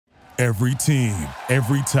Every team,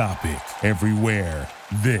 every topic, everywhere.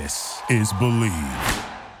 This is Believe.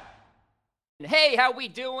 Hey, how we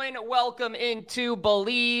doing? Welcome into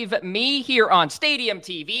Believe Me here on Stadium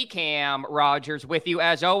TV. Cam Rogers with you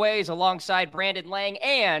as always, alongside Brandon Lang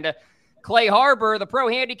and Clay Harbor, the pro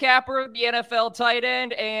handicapper, the NFL tight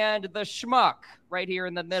end, and the schmuck right here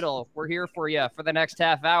in the middle. We're here for you for the next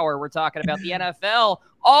half hour. We're talking about the NFL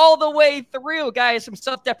all the way through. Guys, some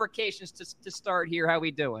self-deprecations to start here. How we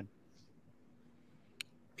doing?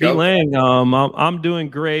 B. Lang, I'm doing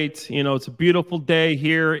great. You know, it's a beautiful day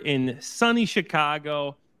here in sunny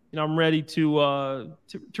Chicago. You know, I'm ready to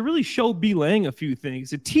really show B. Lang a few things,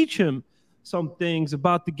 to teach him some things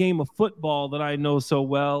about the game of football that I know so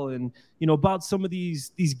well, and you know about some of these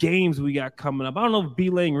games we got coming up. I don't know if B.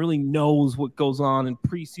 Lang really knows what goes on in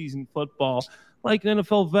preseason football like an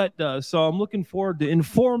NFL vet does. So I'm looking forward to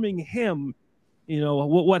informing him, you know,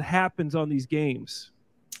 what happens on these games.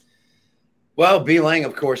 Well, B. Lang,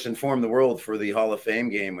 of course, informed the world for the Hall of Fame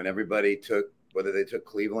game when everybody took, whether they took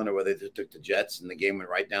Cleveland or whether they took the Jets, and the game went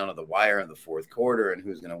right down to the wire in the fourth quarter and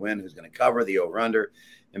who's going to win, who's going to cover, the over-under.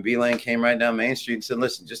 And B. Lang came right down Main Street and said,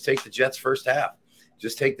 listen, just take the Jets first half.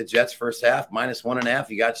 Just take the Jets first half, minus 1.5.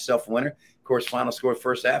 You got yourself a winner. Of course, final score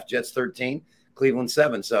first half, Jets 13, Cleveland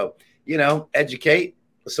 7. So, you know, educate,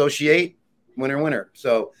 associate, winner.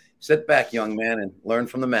 So sit back, young man, and learn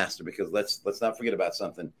from the master, because let's not forget about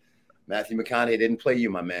something. Matthew McConaughey didn't play you,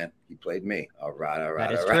 my man. He played me. All right.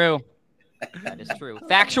 That is true. That is true.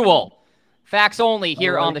 Factual. Facts only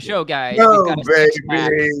here on the show, guys. No,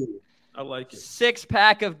 baby. I like it.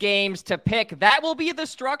 6-pack of games to pick. That will be the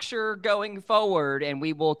structure going forward, and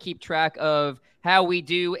we will keep track of how we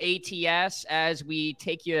do ATS as we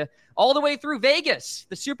take you all the way through Vegas.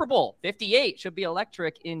 The Super Bowl 58 should be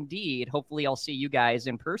electric indeed. Hopefully I'll see you guys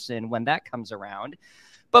in person when that comes around.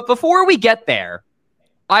 But before we get there,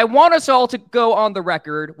 I want us all to go on the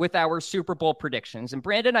record with our Super Bowl predictions. And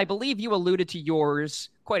Brandon, I believe you alluded to yours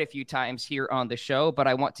quite a few times here on the show, but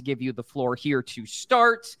I want to give you the floor here to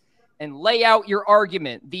start and lay out your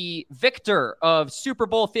argument. The victor of Super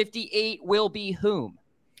Bowl 58 will be whom?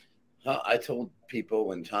 I told people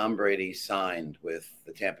when Tom Brady signed with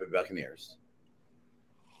the Tampa Bay Buccaneers,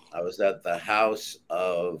 I was at the house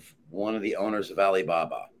of one of the owners of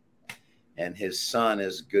Alibaba, and his son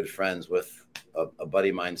is good friends with a buddy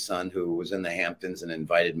of mine's son who was in the Hamptons and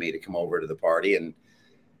invited me to come over to the party. And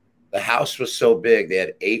the house was so big, they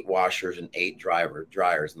had 8 washers and 8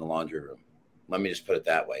 dryers in the laundry room. Let me just put it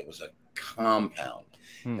that way. It was a compound.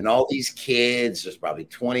 And all these kids, there's probably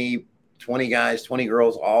 20 guys, 20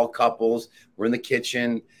 girls, all couples. We're in the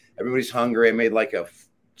kitchen. Everybody's hungry. I made like a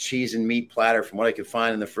cheese and meat platter from what I could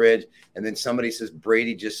find in the fridge. And then somebody says,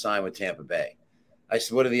 Brady just signed with Tampa Bay. I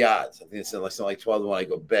said, what are the odds? I think it's like 12 to 1. I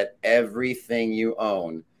go, bet everything you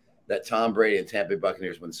own that Tom Brady and Tampa Bay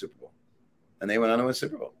Buccaneers win the Super Bowl. And they went on to win the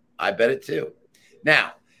Super Bowl. I bet it too.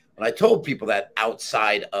 Now, when I told people that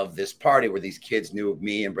outside of this party where these kids knew of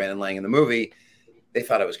me and Brandon Lang in the movie, they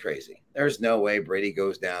thought I was crazy. There's no way Brady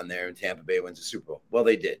goes down there and Tampa Bay wins the Super Bowl. Well,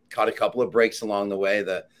 they did. Caught a couple of breaks along the way.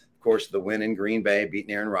 Of course, the win in Green Bay,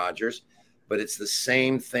 beating Aaron Rodgers. But it's the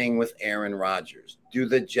same thing with Aaron Rodgers. Do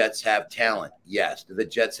the Jets have talent? Yes. Do the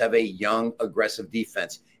Jets have a young, aggressive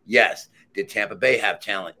defense? Yes. Did Tampa Bay have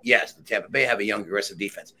talent? Yes. Did Tampa Bay have a young, aggressive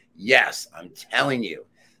defense? Yes. I'm telling you,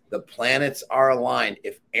 the planets are aligned.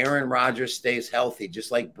 If Aaron Rodgers stays healthy,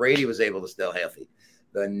 just like Brady was able to stay healthy,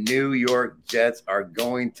 the New York Jets are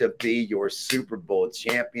going to be your Super Bowl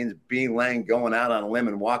champions. B. Lang going out on a limb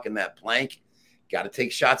and walking that plank. Got to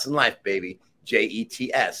take shots in life, baby.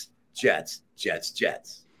 Jets.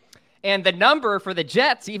 Jets. And the number for the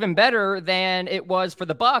Jets, even better than it was for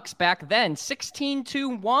the Bucs back then,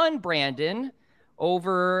 16-1, Brandon,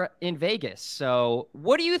 over in Vegas. So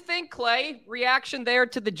what do you think, Clay? Reaction there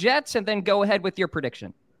to the Jets, and then go ahead with your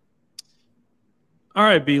prediction. All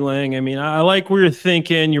right, B. Lang. I mean, I like where you're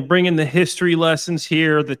thinking. You're bringing the history lessons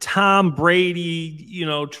here. The Tom Brady,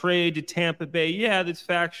 trade to Tampa Bay. Yeah, that's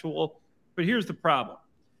factual. But here's the problem.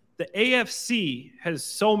 The AFC has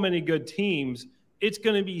so many good teams. It's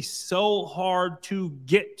going to be so hard to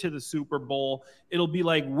get to the Super Bowl. It'll be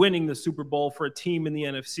like winning the Super Bowl for a team in the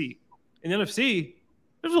NFC. In the NFC,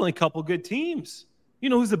 there's only a couple good teams.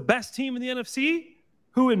 You know who's the best team in the NFC?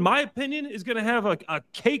 Who, in my opinion, is going to have a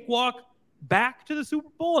cakewalk back to the Super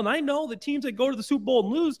Bowl? And I know the teams that go to the Super Bowl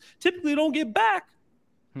and lose typically don't get back.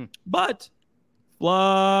 But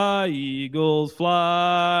fly, Eagles,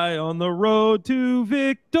 fly on the road to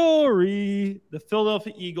victory. The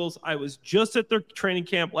Philadelphia Eagles, I was just at their training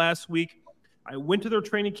camp last week. I went to their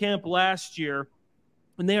training camp last year,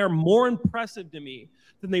 and they are more impressive to me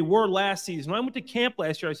than they were last season. When I went to camp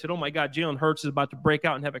last year, I said, oh, my God, Jalen Hurts is about to break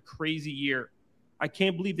out and have a crazy year. I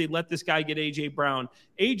can't believe they let this guy get A.J. Brown.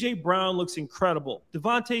 A.J. Brown looks incredible.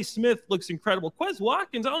 Devontae Smith looks incredible. Quez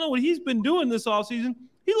Watkins, I don't know what he's been doing this offseason.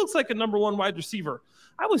 He looks like a number one wide receiver.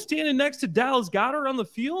 I was standing next to Dallas Goedert on the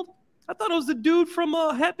field. I thought it was the dude from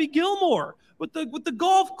Happy Gilmore with the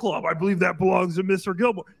golf club. I believe that belongs to Mr.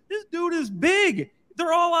 Gilmore. This dude is big.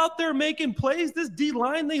 They're all out there making plays. This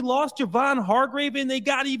D-line, they lost Javon Hargrave, and they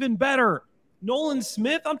got even better. Nolan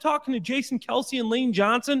Smith, I'm talking to Jason Kelsey and Lane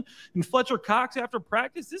Johnson and Fletcher Cox after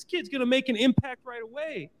practice. This kid's going to make an impact right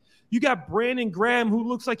away. You got Brandon Graham, who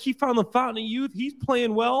looks like he found the fountain of youth. He's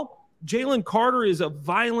playing well. Jalen Carter is a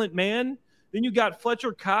violent man. Then you got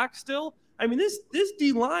Fletcher Cox still. I mean, this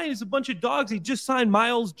D-line is a bunch of dogs. They just signed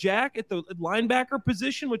Miles Jack at the linebacker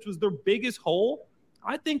position, which was their biggest hole.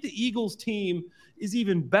 I think the Eagles team is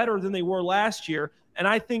even better than they were last year, and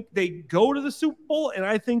I think they go to the Super Bowl, and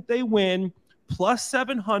I think they win plus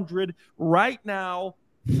 700 right now.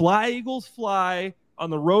 Fly, Eagles, fly on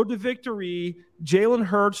the road to victory. Jalen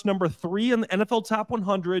Hurts, number 3 in the NFL Top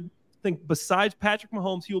 100. I think besides Patrick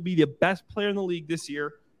Mahomes, he will be the best player in the league this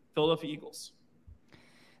year. Philadelphia Eagles.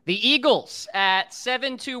 The Eagles at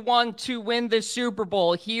 7-1 to win the Super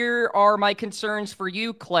Bowl. Here are my concerns for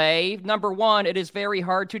you, Clay. Number 1, it is very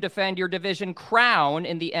hard to defend your division crown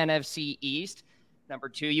in the NFC East. Number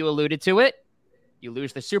 2, you alluded to it. You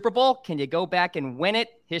lose the Super Bowl. Can you go back and win it?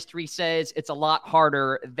 History says it's a lot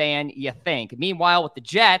harder than you think. Meanwhile, with the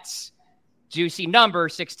Jets, juicy number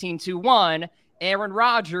 16-1, Aaron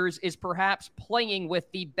Rodgers is perhaps playing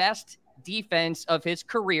with the best defense of his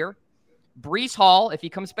career. Breece Hall, if he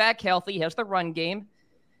comes back healthy, has the run game.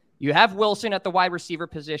 You have Wilson at the wide receiver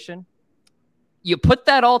position. You put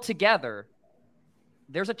that all together,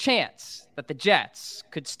 there's a chance that the Jets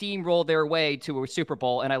could steamroll their way to a Super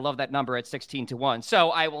Bowl, and I love that number at 16-1.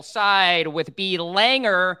 So I will side with B.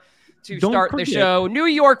 Langer to start the show. New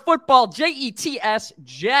York Football, Jets,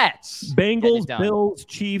 Jets. Bengals, Bills,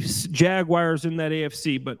 Chiefs, Jaguars in that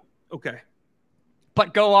AFC, but okay.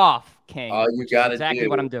 But go off, King. All you got to exactly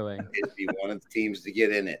what I'm doing. Is be one of the teams to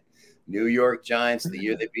get in it. New York Giants, the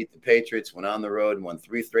year they beat the Patriots, went on the road and won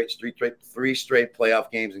three straight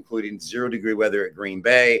playoff games, including 0-degree weather at Green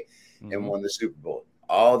Bay, and won the Super Bowl.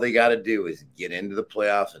 All they got to do is get into the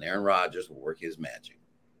playoffs, and Aaron Rodgers will work his magic.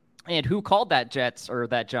 And who called that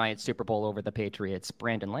Giants Super Bowl over the Patriots?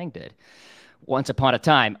 Brandon Lang did. Once upon a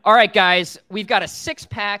time. All right, guys, we've got a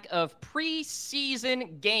 6-pack of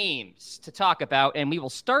preseason games to talk about, and we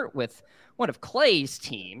will start with one of Clay's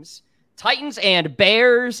teams, Titans and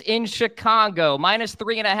Bears in Chicago.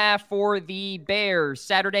 -3.5 for the Bears.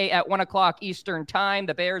 Saturday at 1 o'clock Eastern time.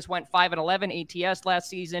 The Bears went 5-11 ATS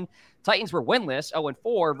last season. Titans were winless,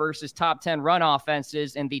 0-4 versus top 10 run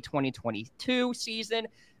offenses in the 2022 season.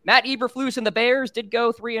 Matt Eberflus and the Bears did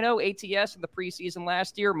go 3-0 ATS in the preseason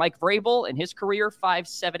last year. Mike Vrabel in his career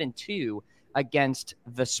 5-7-2 against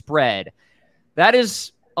the spread. That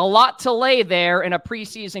is a lot to lay there in a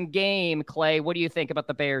preseason game. Clay, what do you think about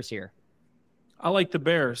the Bears here? I like the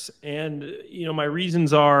Bears, and my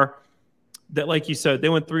reasons are that, like you said, they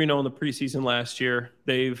went 3-0 in the preseason last year.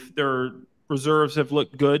 Their reserves have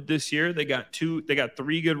looked good this year. They got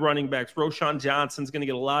 3 good running backs. Roschon Johnson's going to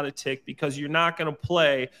get a lot of tick because you're not going to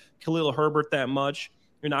play Khalil Herbert that much.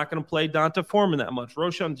 You're not going to play Donta Foreman that much.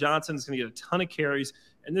 Roschon Johnson's going to get a ton of carries,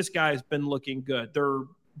 and this guy's been looking good. Their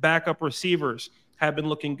backup receivers have been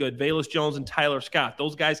looking good. Velus Jones and Tyler Scott.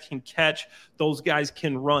 Those guys can catch. Those guys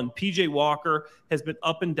can run. P.J. Walker has been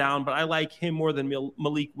up and down, but I like him more than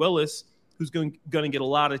Malik Willis, who's going to get a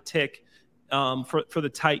lot of tick for the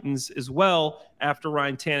Titans as well after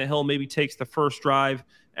Ryan Tannehill maybe takes the first drive.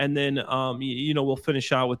 And then, we'll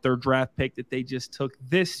finish out with their draft pick that they just took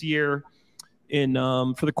this year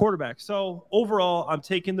for the quarterback. So overall, I'm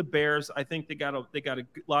taking the Bears. I think they got a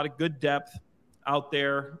lot of good depth out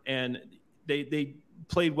there, and they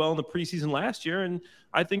played well in the preseason last year, and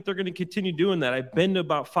I think they're going to continue doing that. I've been to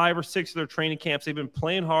about 5 or 6 of their training camps. They've been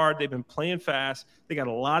playing hard. They've been playing fast. They got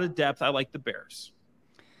a lot of depth. I like the Bears.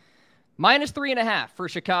 -3.5 for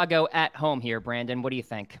Chicago at home here, Brandon. What do you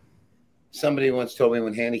think? Somebody once told me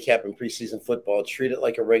when handicapping preseason football, treat it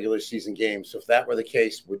like a regular season game. So if that were the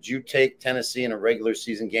case, would you take Tennessee in a regular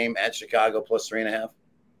season game at Chicago plus 3.5?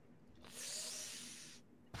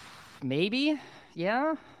 Maybe,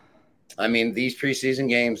 yeah. I mean, these preseason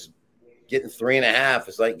games, getting 3.5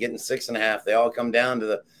 is like getting 6.5. They all come down to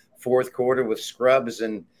the fourth quarter with scrubs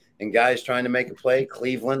and guys trying to make a play.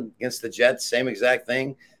 Cleveland against the Jets, same exact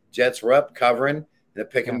thing. Jets were up covering in a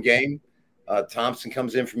pick'em game. Thompson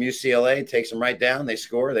comes in from UCLA, takes them right down. They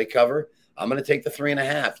score, they cover. I'm going to take the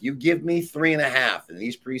 3.5. You give me 3.5 in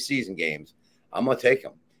these preseason games, I'm going to take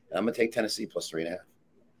them. And I'm going to take Tennessee plus 3.5.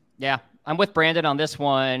 Yeah, I'm with Brandon on this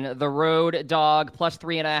one. The road dog plus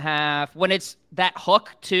 3.5. When it's that hook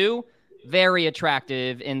too, very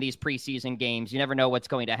attractive in these preseason games. You never know what's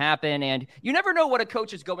going to happen, and you never know what a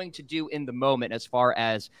coach is going to do in the moment as far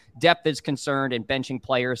as depth is concerned and benching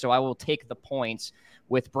players. So I will take the points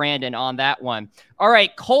with Brandon on that one. All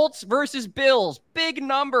right, Colts versus Bills. Big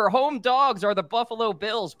number. Home dogs are the Buffalo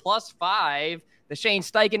Bills plus 5. The Shane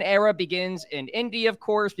Steichen era begins in Indy, of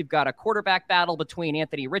course. We've got a quarterback battle between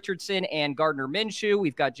Anthony Richardson and Gardner Minshew.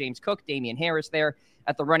 We've got James Cook, Damian Harris there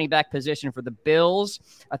at the running back position for the Bills.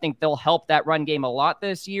 I think they'll help that run game a lot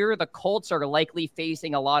this year. The Colts are likely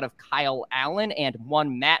facing a lot of Kyle Allen and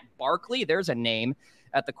one Matt Barkley. There's a name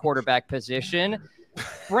at the quarterback position.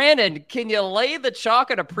 Brandon, can you lay the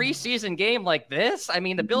chalk at a preseason game like this? I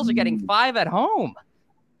mean, the Bills are getting 5 at home.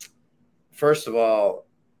 First of all,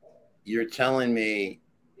 you're telling me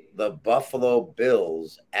the Buffalo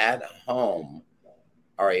Bills at home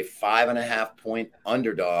are a 5.5 point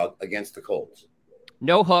underdog against the Colts.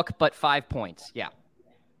 No hook, but 5 points. Yeah.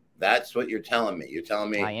 That's what you're telling me. You're telling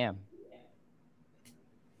me I am.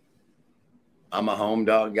 I'm a home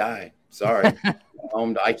dog guy. Sorry.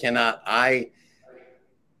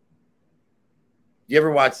 You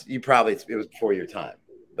ever watch, it was before your time,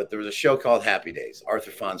 but there was a show called Happy Days. Arthur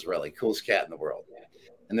Fonzarelli, coolest cat in the world.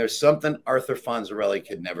 And there's something Arthur Fonzarelli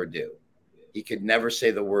could never do. He could never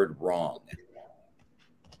say the word wrong.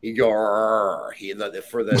 He'd go,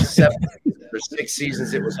 for the 6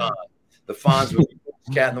 seasons it was on, the Fonz was the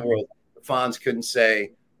coolest cat in the world. The Fonz couldn't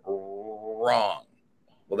say wrong.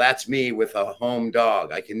 Well, that's me with a home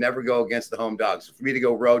dog. I can never go against the home dog. So for me to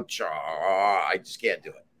go road, I just can't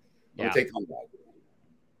do it. I'm going to take the home dog.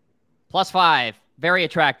 Plus 5. Very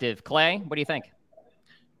attractive. Clay, what do you think?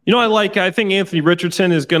 You know, I think Anthony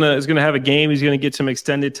Richardson is gonna have a game. He's gonna get some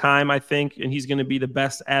extended time, I think, and he's gonna be the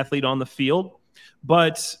best athlete on the field.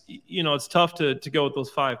 But you know, it's tough to go with those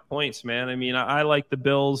 5 points, man. I mean, I like the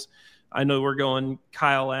Bills. I know we're going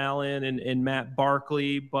Kyle Allen and Matt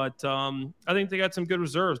Barkley, but I think they got some good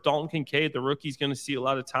reserves. Dalton Kincaid, the rookie's going to see a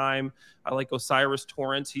lot of time. I like Osiris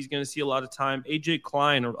Torrance. He's going to see a lot of time. A.J.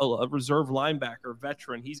 Klein, a reserve linebacker,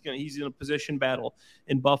 veteran. He's in a position battle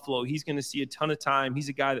in Buffalo. He's going to see a ton of time. He's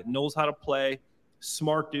a guy that knows how to play.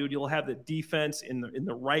 Smart dude. He'll have the defense in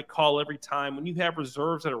the right call every time. When you have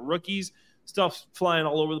reserves that are rookies, stuff's flying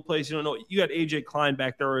all over the place. You don't know. You got A.J. Klein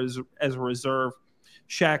back there as a reserve.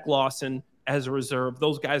 Shaq Lawson as a reserve.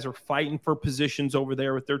 Those guys are fighting for positions over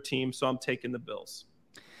there with their team, so I'm taking the Bills.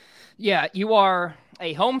 Yeah, you are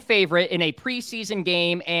a home favorite in a preseason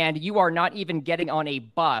game, and you are not even getting on a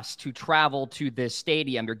bus to travel to this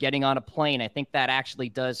stadium. You're getting on a plane. I think that actually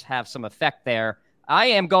does have some effect there. I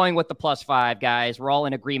am going with the plus 5, guys. We're all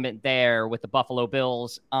in agreement there with the Buffalo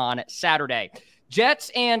Bills on Saturday.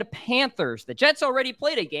 Jets and Panthers. The Jets already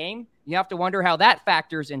played a game. You have to wonder how that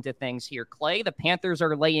factors into things here, Clay. The Panthers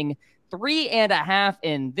are laying 3.5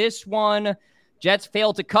 in this one. Jets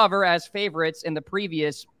failed to cover as favorites in the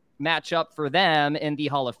previous matchup for them in the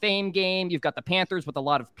Hall of Fame game. You've got the Panthers with a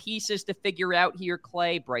lot of pieces to figure out here,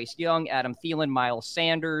 Clay. Bryce Young, Adam Thielen, Miles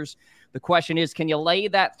Sanders. The question is, can you lay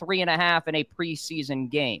that 3.5 in a preseason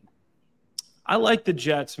game? I like the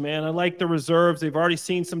Jets, man. I like the reserves. They've already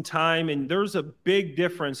seen some time, and there's a big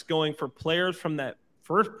difference going for players from that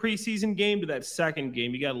first preseason game to that second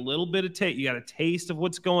game. You got a little bit of taste. You got a taste of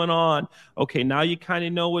what's going on. Okay, now you kind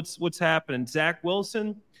of know what's happening. Zach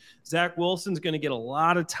Wilson's going to get a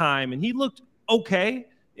lot of time, and he looked okay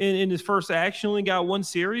in his first action. Only got one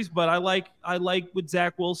series, but I like what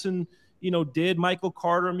Zach Wilson, did. Michael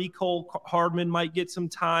Carter, Mecole Hardman might get some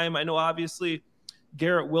time. I know obviously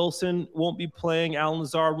Garrett Wilson won't be playing. Allen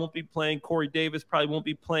Lazard won't be playing. Corey Davis probably won't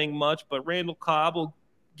be playing much, but Randall Cobb will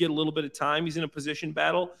get a little bit of time. He's in a position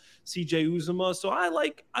battle. CJ Uzomah. So I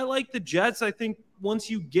like the Jets. I think once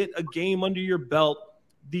you get a game under your belt,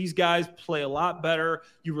 these guys play a lot better.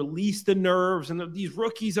 You release the nerves, and these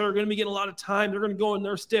rookies that are going to be getting a lot of time, they're going to go in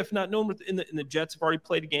there stiff, not knowing in the Jets have already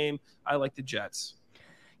played a game. I like the Jets.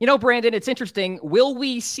 Brandon, it's interesting. Will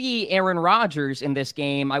we see Aaron Rodgers in this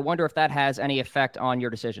game? I wonder if that has any effect on your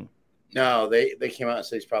decision. No, they came out and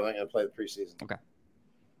said he's probably not going to play the preseason. Okay.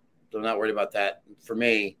 So I'm not worried about that. For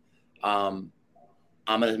me, I'm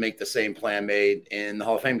going to make the same plan made in the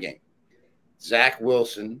Hall of Fame game. Zach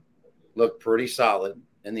Wilson looked pretty solid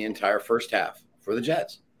in the entire first half for the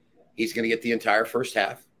Jets. He's going to get the entire first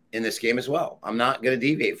half in this game as well. I'm not going to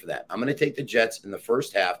deviate for that. I'm going to take the Jets in the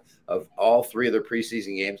first half of all 3 of their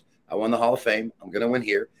preseason games. I won the Hall of Fame. I'm going to win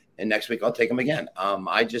here. And next week I'll take them again.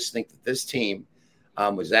 I just think that this team,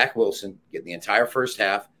 with Zach Wilson getting the entire first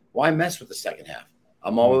half. Why mess with the second half?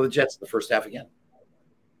 I'm all over the Jets the first half again.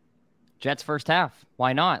 Jets first half.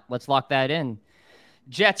 Why not? Let's lock that in.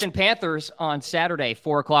 Jets and Panthers on Saturday,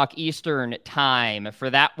 4:00 Eastern time for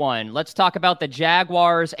that one. Let's talk about the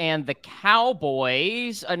Jaguars and the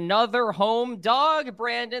Cowboys. Another home dog,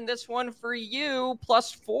 Brandon. This one for you,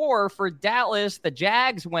 +4 for Dallas. The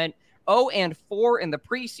Jags went 0-4 in the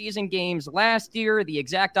preseason games last year, the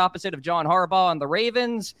exact opposite of John Harbaugh and the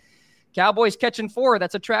Ravens. Cowboys catching 4.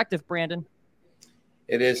 That's attractive, Brandon.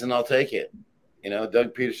 It is, and I'll take it. You know,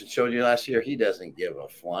 Doug Peterson showed you last year, he doesn't give a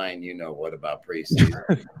flying what about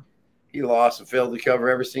preseason. He lost and failed to cover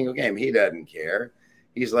every single game. He doesn't care.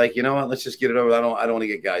 He's like, you know what, let's just get it over. I don't want to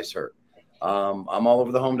get guys hurt. I'm all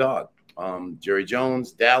over the home dog. Jerry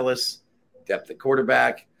Jones, Dallas, depth at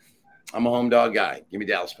quarterback. I'm a home dog guy. Give me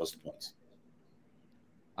Dallas plus the points.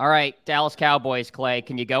 All right, Dallas Cowboys, Clay.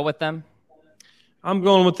 Can you go with them? I'm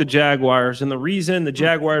going with the Jaguars. And the reason the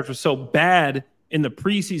Jaguars were so bad in the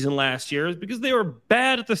preseason last year is because they were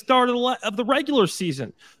bad at the start of the regular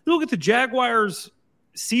season. You look at the Jaguars'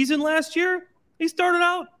 season last year. They started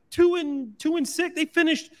out 2-6. They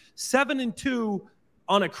finished 7-2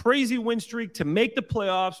 on a crazy win streak to make the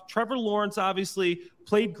playoffs. Trevor Lawrence obviously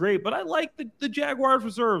played great, but I like the Jaguars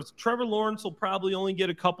reserves. Trevor Lawrence will probably only get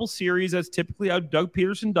a couple series. That's typically how Doug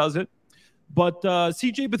Peterson does it. But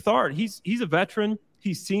C.J. Beathard, he's a veteran.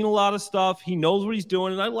 He's seen a lot of stuff. He knows what he's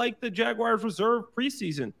doing, and I like the Jaguars reserve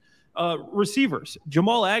preseason receivers.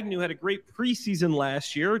 Jamal Agnew had a great preseason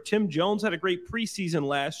last year. Tim Jones had a great preseason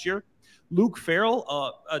last year. Luke Farrell,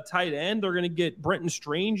 a tight end. They're going to get Brenton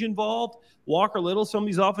Strange involved. Walker Little, some of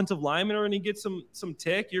these offensive linemen are going to get some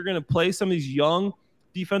tick. You're going to play some of these young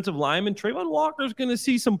defensive linemen. Trayvon Walker's going to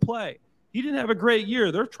see some play. He didn't have a great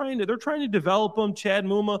year. They're trying to develop him. Chad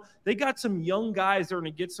Muma. They got some young guys that are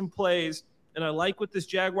going to get some plays. And I like what this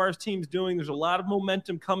Jaguars team's doing. There's a lot of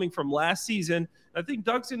momentum coming from last season. I think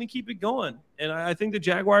Doug's going to keep it going. And I think the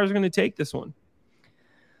Jaguars are going to take this one.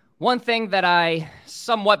 One thing that I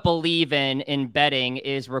somewhat believe in betting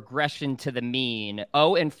is regression to the mean.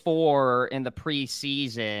 0-4 in the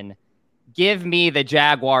preseason. Give me the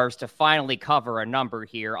Jaguars to finally cover a number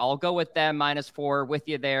here. I'll go with them -4 with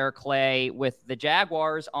you there, Clay, with the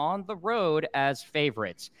Jaguars on the road as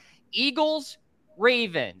favorites. Eagles,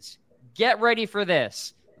 Ravens. Get ready for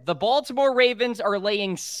this. The Baltimore Ravens are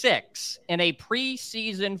laying 6 in a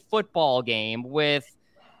preseason football game with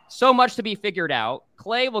so much to be figured out.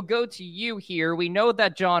 Clay, we'll go to you here. We know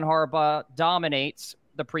that John Harbaugh dominates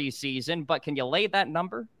the preseason, but can you lay that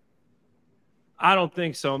number? I don't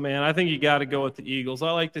think so, man. I think you got to go with the Eagles. I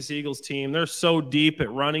like this Eagles team. They're so deep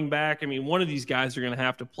at running back. I mean, one of these guys are going to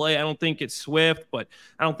have to play. I don't think it's Swift, but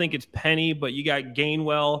I don't think it's Penny, but you got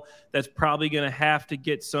Gainwell that's probably going to have to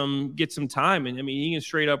get some time. And I mean, he can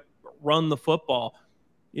straight up run the football.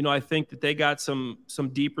 You know, I think that they got some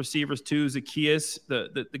deep receivers too. Zacchaeus,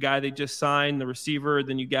 the guy they just signed, the receiver.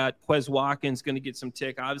 Then you got Quez Watkins going to get some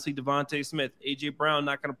tick. Obviously, Devontae Smith, A.J. Brown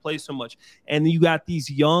not going to play so much. And you got these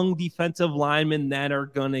young defensive linemen that are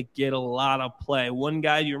going to get a lot of play. One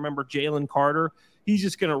guy, you remember Jalen Carter? He's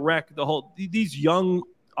just going to wreck the whole – these young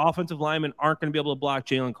offensive linemen aren't going to be able to block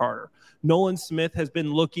Jalen Carter. Nolan Smith has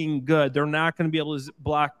been looking good. They're not going to be able to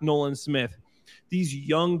block Nolan Smith. These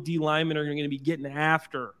young D linemen are going to be getting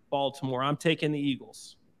after Baltimore. I'm taking the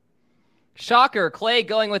Eagles. Shocker. Clay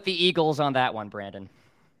going with the Eagles on that one, Brandon.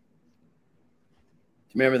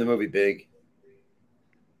 Remember the movie Big?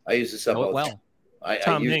 I use this up all the time.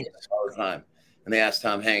 I use this all the time. And they asked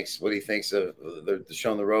Tom Hanks what he thinks of the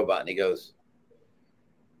showing the robot, and he goes,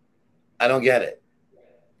 I don't get it.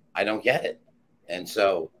 I don't get it. And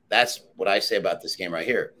so that's what I say about this game right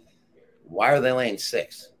here. Why are they laying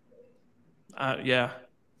 6? Yeah.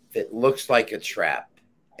 It looks like a trap,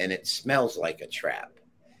 and it smells like a trap.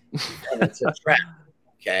 And it's a trap,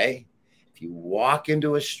 okay? If you walk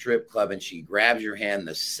into a strip club and she grabs your hand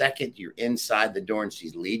the second you're inside the door and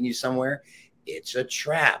she's leading you somewhere, it's a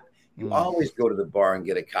trap. You always go to the bar and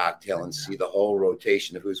get a cocktail and see the whole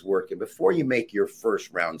rotation of who's working before you make your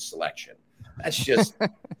first round selection. That's just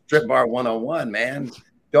strip bar 101, man.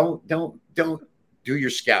 Don't do your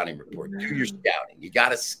scouting report. Do your scouting. You got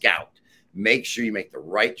to scout. Make sure you make the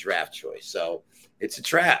right draft choice. So it's a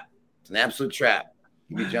trap. It's an absolute trap.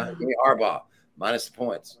 Give me Harbaugh minus the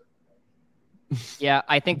points. Yeah,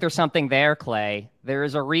 I think there's something there, Clay. There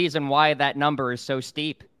is a reason why that number is so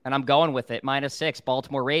steep, and I'm going with it. -6,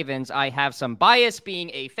 Baltimore Ravens. I have some bias being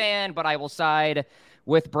a fan, but I will side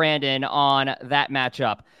with Brandon on that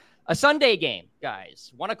matchup. A Sunday game,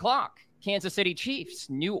 guys, 1:00. Kansas City Chiefs,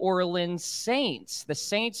 New Orleans Saints. The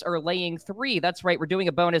Saints are laying 3. That's right. We're doing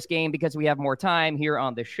a bonus game because we have more time here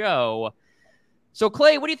on the show. So,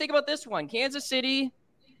 Clay, what do you think about this one? Kansas City,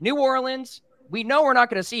 New Orleans. We know we're not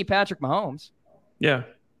going to see Patrick Mahomes. Yeah.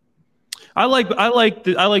 I like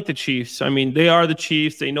the Chiefs. I mean, they are the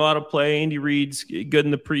Chiefs. They know how to play. Andy Reid's good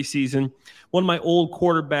in the preseason. One of my old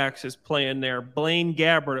quarterbacks is playing there. Blaine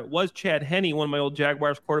Gabbert. It was Chad Henne, one of my old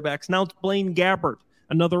Jaguars quarterbacks. Now it's Blaine Gabbert,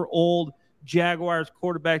 another old Jaguars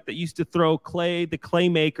quarterback that used to throw Clay, the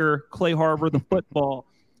Claymaker, Clay Harbor, the football.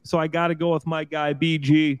 So I got to go with my guy,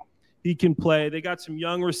 BG. He can play. They got some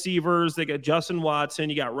young receivers. They got Justin Watson.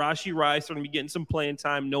 You got Rashee Rice. They're going to be getting some playing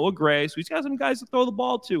time. Noah Gray. So he's got some guys to throw the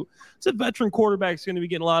ball to. It's a veteran quarterback. He's going to be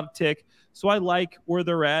getting a lot of tick. So I like where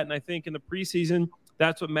they're at. And I think in the preseason,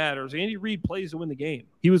 that's what matters. Andy Reid plays to win the game.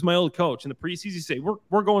 He was my old coach. In the preseason, he said,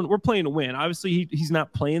 we're playing to win. Obviously, he's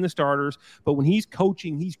not playing the starters. But when he's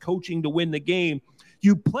coaching to win the game.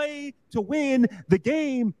 You play to win the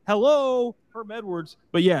game. Hello, Herm Edwards.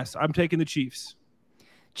 But yes, I'm taking the Chiefs.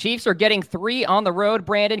 Chiefs are getting 3 on the road.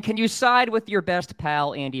 Brandon, can you side with your best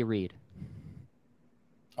pal, Andy Reid?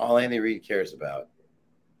 All Andy Reid cares about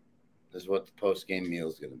is what the post-game meal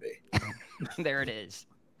is going to be. There it is.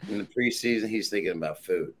 In the preseason, he's thinking about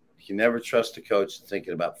food. You can never trust a coach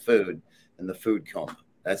thinking about food and the food coma.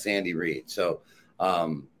 That's Andy Reid. So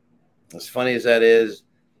as funny as that is,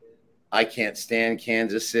 I can't stand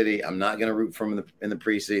Kansas City. I'm not going to root for them in the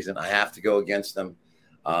preseason. I have to go against them.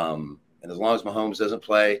 And as long as Mahomes doesn't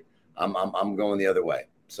play, I'm going the other way.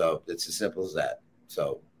 So it's as simple as that.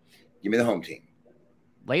 So give me the home team.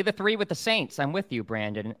 Lay the 3 with the Saints. I'm with you,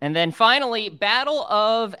 Brandon. And then finally, Battle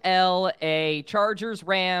of L.A. Chargers,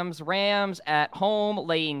 Rams. Rams at home,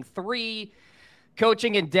 laying 3.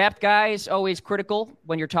 Coaching in depth, guys, always critical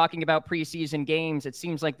when you're talking about preseason games. It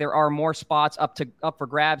seems like there are more spots up for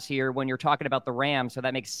grabs here when you're talking about the Rams. So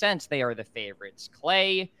that makes sense. They are the favorites.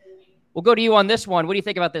 Clay, we'll go to you on this one. What do you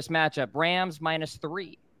think about this matchup? Rams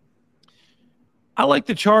 -3. I like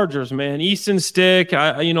the Chargers, man. Easton Stick.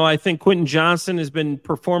 I think Quentin Johnson has been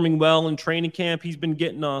performing well in training camp. He's been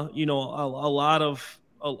getting a lot of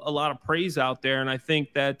praise out there, and I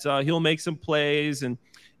think that he'll make some plays. And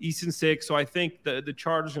Easton Stick. So I think the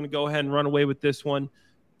Chargers are going to go ahead and run away with this one.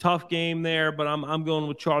 Tough game there, but I'm going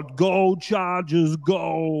with Chargers. Go Chargers,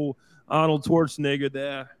 go! Arnold Schwarzenegger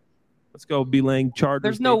there. Let's go, B. Lang, Chargers.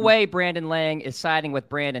 There's no way Brandon Lang is siding with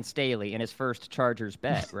Brandon Staley in his first Chargers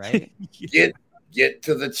bet, right? Get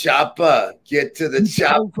to the chopper. Get to the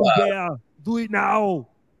chopper. Do it now.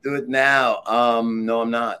 Do it now. No,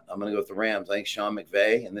 I'm not. I'm going to go with the Rams. I think Sean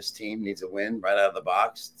McVay and this team needs a win right out of the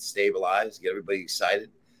box, stabilize, get everybody excited.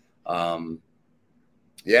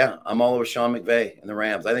 Yeah, I'm all over Sean McVay and the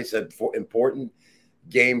Rams. I think it's an important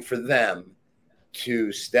game for them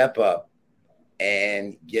to step up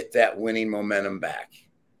and get that winning momentum back.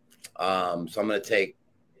 So I'm going to take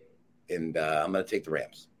the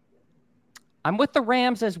Rams. I'm with the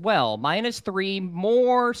Rams as well. -3,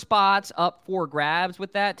 more spots up for grabs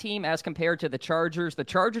with that team as compared to the Chargers. The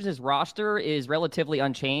Chargers' roster is relatively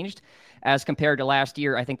unchanged as compared to last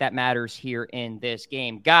year. I think that matters here in this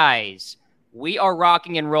game. Guys, we are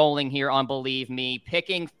rocking and rolling here on Believe Me,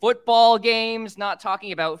 picking football games, not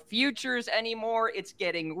talking about futures anymore. It's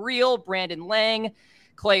getting real. Brandon Lang,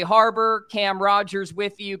 Clay Harbor, Cam Rogers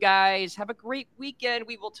with you guys. Have a great weekend.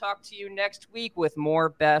 We will talk to you next week with more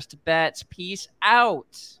best bets. Peace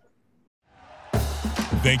out.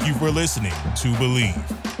 Thank you for listening to Believe.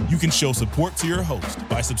 You can show support to your host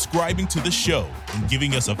by subscribing to the show and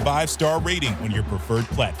giving us a 5-star rating on your preferred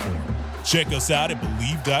platform. Check us out at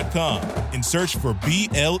Believe.com and search for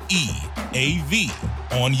BLEAV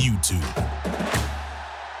on YouTube.